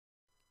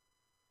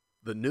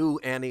The New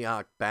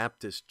Antioch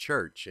Baptist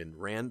Church in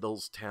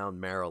Randallstown,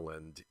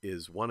 Maryland,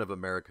 is one of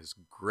America's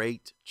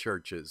great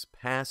churches,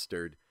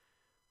 pastored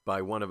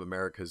by one of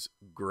America's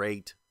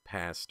great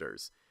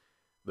pastors.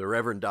 The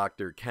Reverend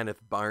Dr.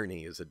 Kenneth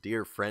Barney is a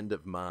dear friend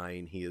of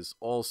mine. He is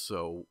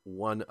also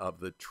one of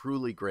the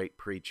truly great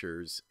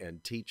preachers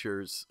and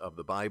teachers of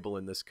the Bible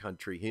in this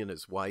country. He and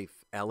his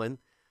wife, Ellen,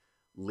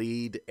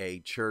 lead a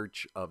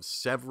church of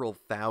several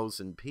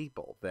thousand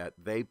people that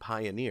they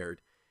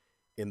pioneered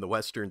in the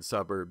western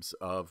suburbs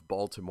of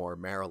Baltimore,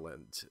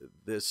 Maryland.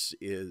 This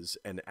is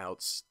an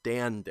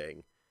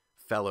outstanding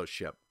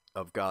fellowship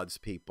of God's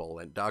people,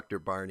 and Dr.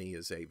 Barney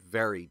is a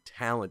very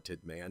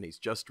talented man. He's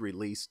just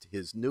released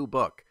his new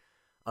book,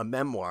 a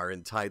memoir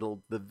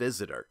entitled The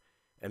Visitor,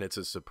 and it's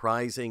a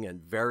surprising and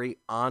very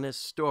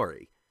honest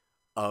story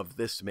of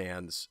this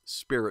man's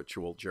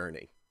spiritual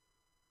journey.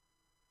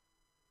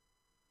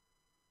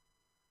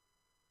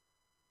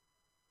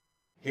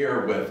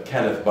 Here with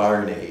Kenneth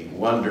Barney,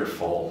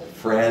 wonderful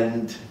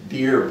friend,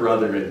 dear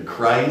brother in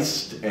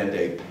Christ, and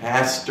a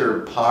pastor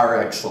par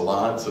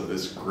excellence of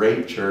this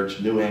great church,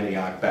 New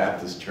Antioch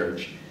Baptist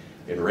Church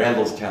in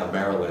Randallstown,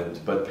 Maryland.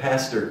 But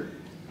Pastor,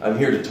 I'm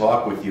here to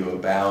talk with you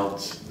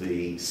about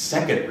the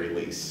second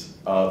release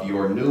of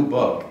your new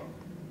book,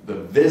 The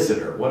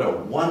Visitor. What a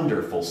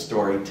wonderful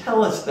story.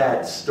 Tell us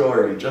that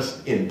story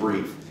just in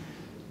brief.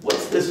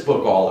 What's this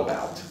book all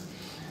about?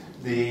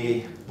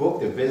 The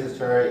book, The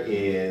Visitor,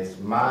 is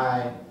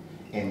my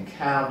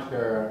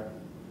encounter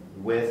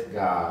with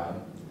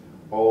God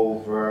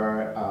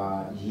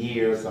over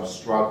years of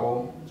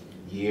struggle,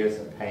 years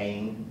of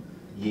pain,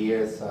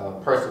 years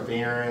of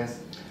perseverance.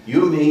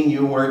 You mean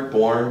you weren't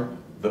born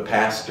the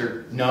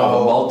pastor of a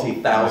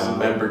multi-thousand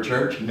member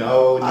church?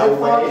 No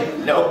way.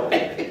 No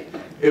way.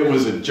 It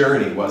was a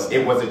journey, wasn't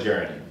it? It was a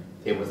journey.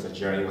 It was a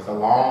journey. It was a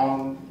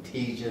long,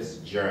 tedious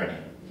journey.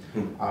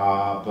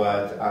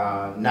 But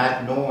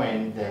not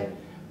knowing that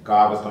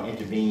God was going to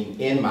intervene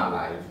in my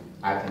life,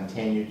 I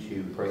continued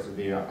to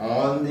persevere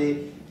on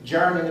the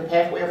journey, the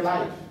pathway of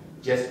life.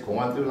 Just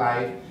going through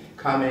life,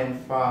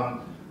 coming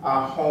from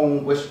a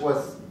home which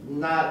was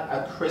not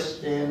a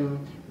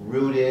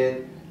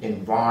Christian-rooted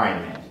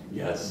environment.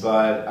 Yes.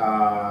 But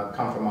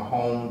come from a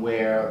home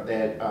where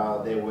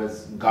there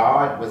was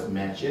God was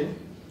mentioned,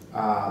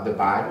 the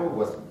Bible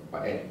was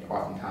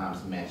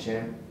oftentimes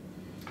mentioned.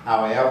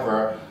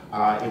 However,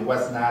 it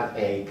was not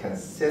a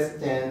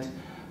consistent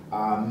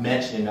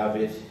mention of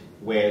it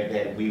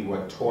that we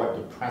were taught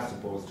the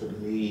principles to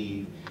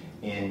believe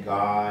in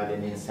God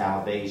and in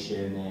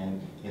salvation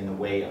and in the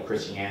way of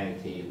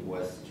Christianity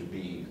was to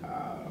be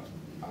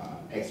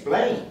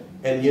explained.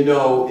 And you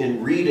know,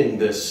 in reading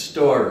this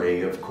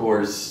story, of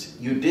course,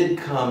 you did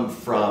come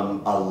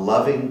from a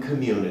loving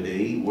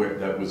community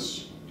that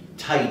was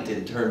tight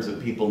in terms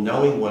of people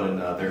knowing one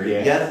another,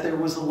 yes. Yet there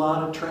was a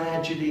lot of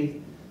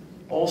tragedy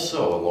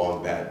also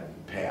along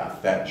that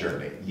path, that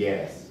journey.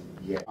 Yes.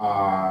 Yeah.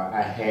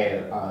 I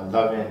had a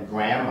loving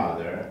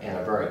grandmother and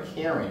a very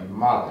caring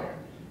mother,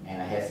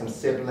 and I had some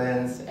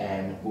siblings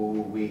and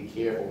who we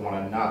cared for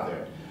one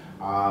another.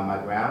 My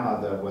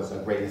grandmother was a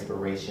great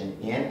inspiration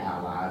in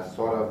our lives,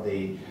 sort of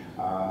the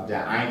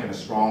anchor and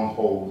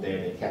stronghold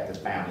there that kept the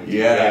family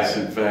together. Yes,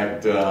 in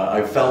fact,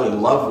 I fell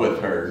in love with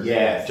her.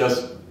 Yes.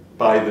 Just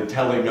by the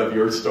telling of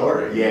your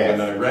story. Yes.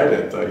 When I read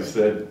it, I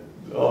said,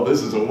 oh,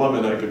 this is a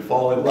woman I could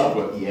fall in love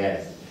with.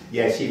 Yes.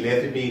 Yes, she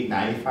lived to be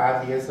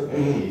 95 years of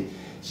age.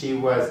 She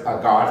was a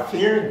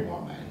God-fearing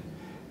woman,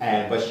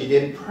 but she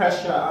didn't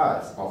pressure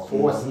us or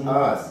force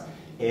us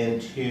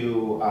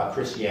into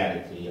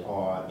Christianity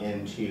or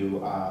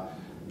into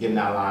giving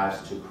our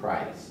lives to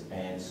Christ.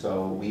 And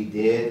so we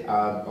did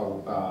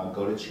go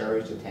to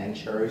church, attend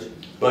church.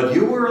 But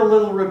you were a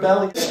little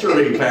rebellious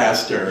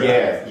pastor.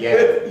 Yes,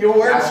 yes. You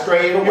weren't, I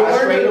strayed away. You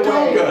weren't a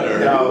do-gooder.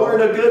 No. You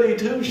weren't a goody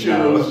two-shoes.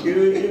 No.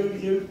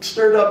 You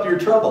stirred up your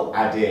trouble.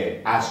 I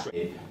did. I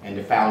strayed. And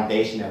the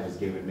foundation that was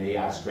given me,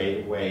 I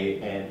strayed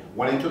away and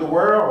went into the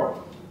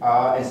world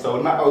and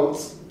sowed my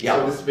oats,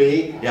 so to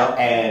speak,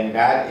 and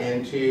got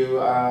into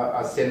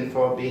a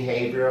sinful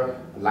behavior,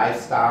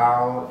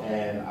 lifestyle,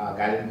 and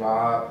got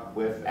involved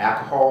with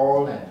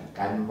alcohol and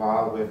got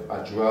involved with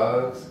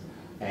drugs.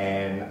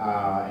 And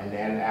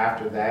then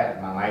after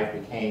that, my life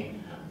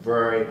became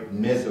very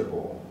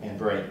miserable and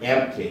very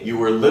empty. You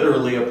were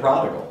literally a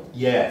prodigal.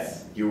 Yes.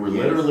 You were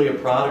literally a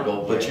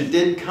prodigal, but you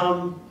did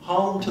come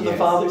home to the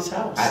Father's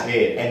house. I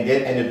did.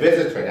 And The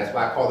Visitor, that's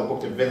why I call the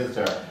book The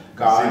Visitor.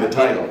 See the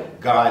title.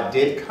 God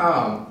did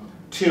come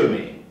to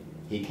me.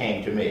 He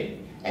came to me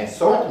and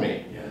sought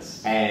me.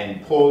 Yes.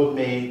 And pulled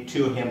me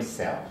to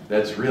himself.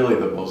 That's really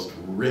the most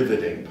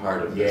riveting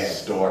part of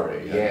this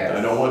story. Yes.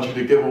 I don't want you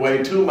to give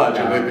away too much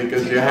of it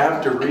because you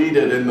have to read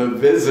it in The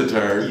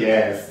Visitor.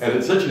 Yes. And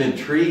it's such an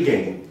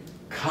intriguing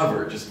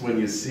cover, just when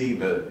you see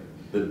the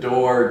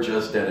door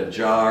just at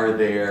ajar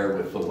there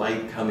with the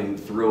light coming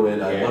through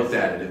it. I looked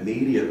at it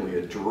immediately.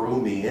 It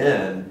drew me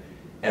in.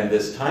 And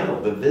this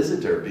title, The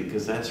Visitor,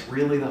 because that's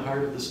really the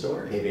heart of the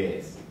story. It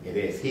is. It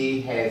is.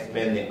 He has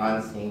been the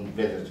unseen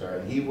visitor,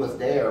 and he was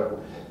there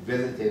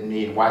visited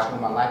me and watched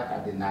my life.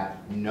 I did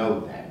not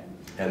know that.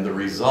 And the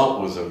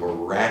result was a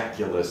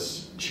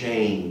miraculous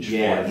change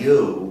Yes. for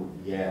you.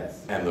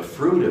 Yes. And the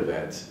fruit of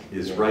it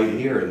is right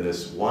here in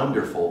this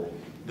wonderful.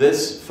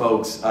 This,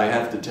 folks, I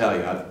have to tell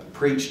you, I've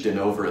preached in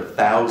over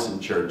 1,000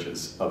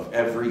 churches of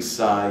every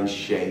size,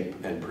 shape,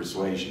 and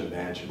persuasion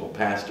imaginable.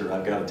 Pastor,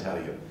 I've got to tell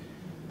you,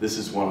 this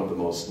is one of the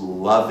most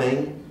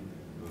loving,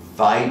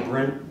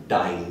 vibrant,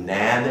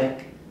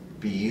 dynamic,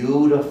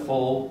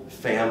 beautiful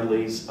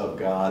families of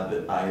God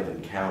that I have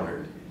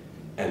encountered,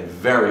 and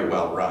very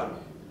well run.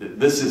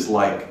 This is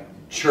like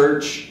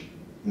church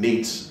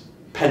meets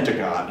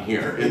Pentagon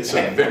here. It's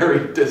a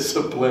very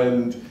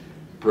disciplined,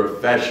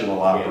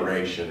 professional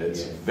operation.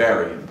 It's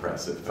very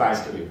impressive.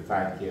 Thank you,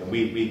 thank you.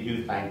 We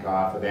do thank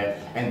God for that.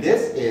 And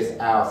this is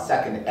our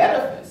second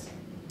edifice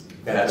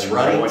that the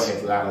Lord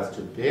has allowed us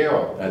to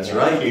build. That's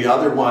right. The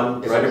other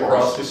one right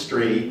across the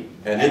street.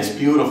 And it's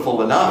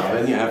beautiful enough,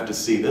 and you have to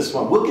see this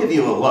one. We'll give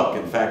you a look.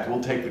 In fact,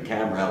 we'll take the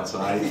camera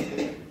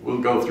outside. We'll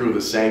go through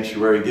the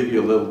sanctuary, give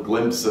you a little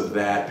glimpse of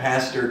that.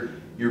 Pastor,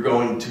 you're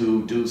going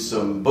to do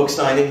some book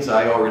signings.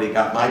 I already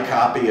got my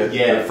copy of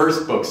your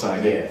first book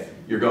signing. Yes.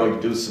 You're going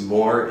to do some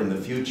more in the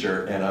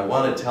future, and I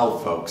want to tell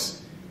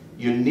folks,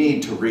 you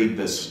need to read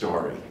this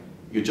story.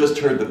 You just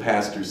heard the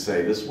pastor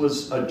say this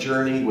was a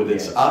journey with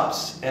its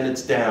ups and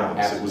its downs.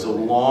 Absolutely. It was a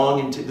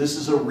long, this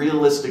is a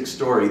realistic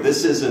story.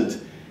 This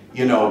isn't,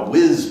 you know,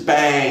 whiz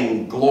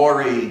bang,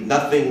 glory,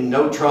 nothing,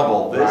 no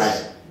trouble.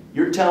 This,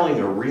 you're telling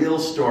a real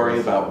story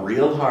about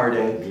real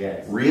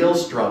heartache, real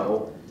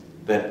struggle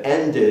that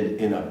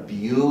ended in a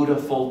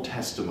beautiful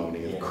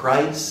testimony of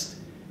Christ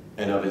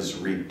and of his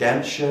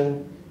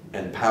redemption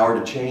and power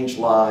to change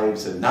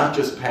lives, and not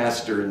just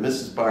Pastor and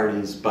Mrs.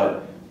 Barney's,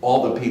 but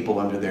all the people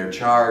under their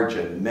charge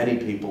and many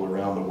people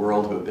around the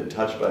world who have been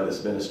touched by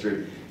this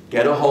ministry.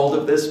 Get a hold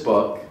of this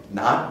book,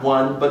 not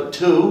one, but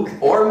two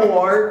or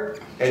more,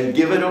 and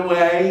give it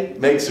away.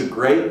 Makes a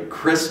great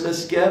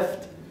Christmas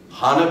gift,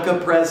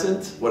 Hanukkah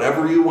present,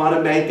 whatever you want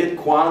to make it,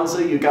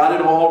 Kwanzaa, you got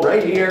it all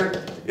right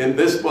here in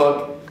this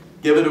book.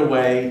 Give it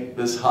away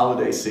this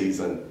holiday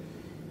season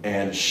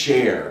and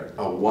share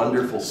a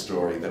wonderful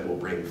story that will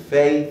bring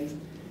faith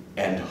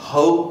and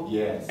hope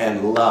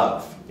and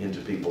love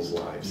into people's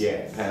lives.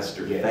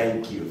 Pastor,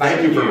 thank you.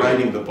 Thank you for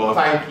writing the book.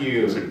 Thank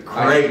you. It was a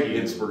great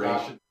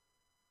inspiration.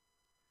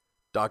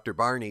 Dr.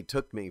 Barney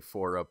took me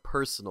for a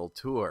personal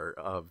tour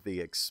of the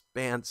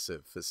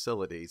expansive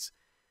facilities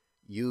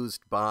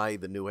used by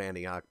the New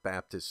Antioch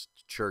Baptist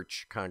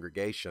Church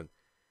congregation.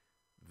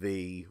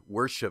 The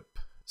worship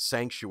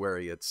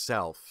sanctuary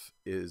itself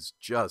is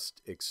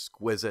just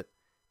exquisite,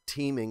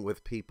 teeming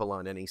with people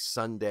on any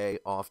Sunday,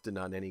 often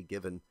on any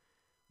given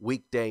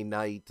weekday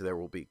night. There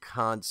will be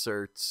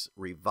concerts,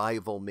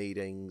 revival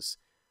meetings,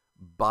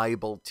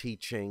 Bible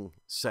teaching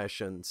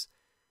sessions.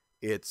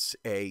 It's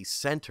a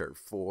center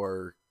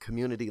for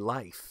community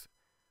life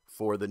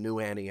for the New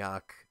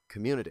Antioch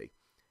community.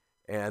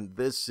 And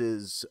this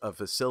is a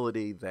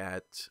facility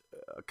that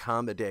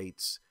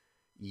accommodates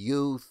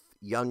youth,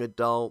 young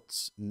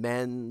adults,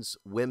 men's,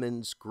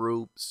 women's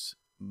groups,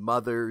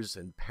 mothers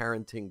and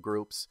parenting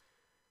groups.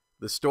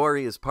 The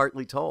story is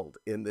partly told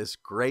in this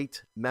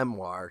great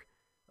memoir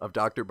of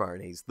Dr.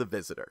 Barney's, The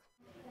Visitor.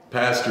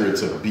 Pastor,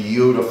 it's a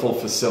beautiful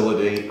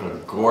facility, a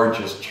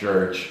gorgeous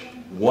church,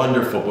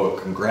 wonderful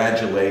book,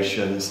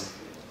 congratulations.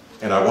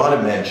 And I want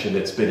to mention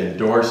it's been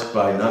endorsed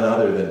by none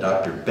other than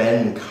Dr.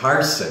 Ben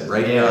Carson,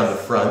 right here on the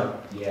front.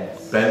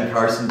 Ben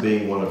Carson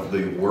being one of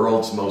the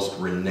world's most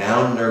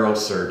renowned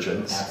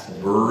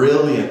neurosurgeons,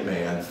 brilliant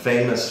man,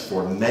 famous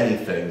for many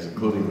things,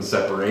 including the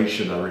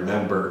separation, I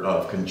remember,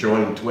 of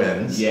conjoined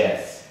twins.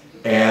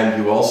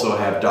 And you also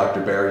have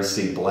Dr. Barry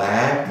C.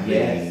 Black,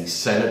 the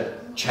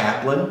Senate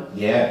chaplain,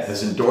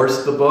 has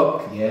endorsed the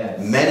book.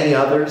 Many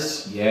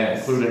others,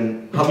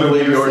 including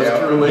humbly yours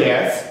truly,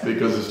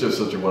 because it's just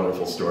such a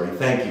wonderful story.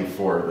 Thank you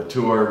for the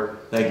tour.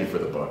 Thank you for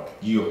the book.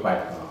 You're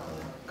quite welcome.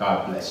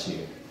 God bless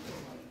you.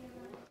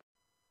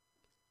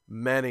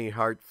 Many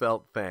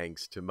heartfelt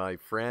thanks to my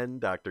friend,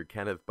 Dr.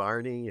 Kenneth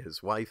Barney,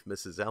 his wife,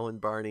 Mrs. Ellen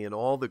Barney, and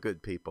all the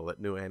good people at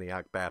New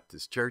Antioch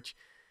Baptist Church.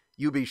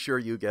 You be sure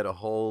you get a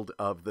hold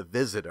of The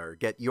Visitor.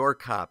 Get your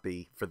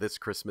copy for this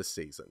Christmas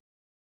season.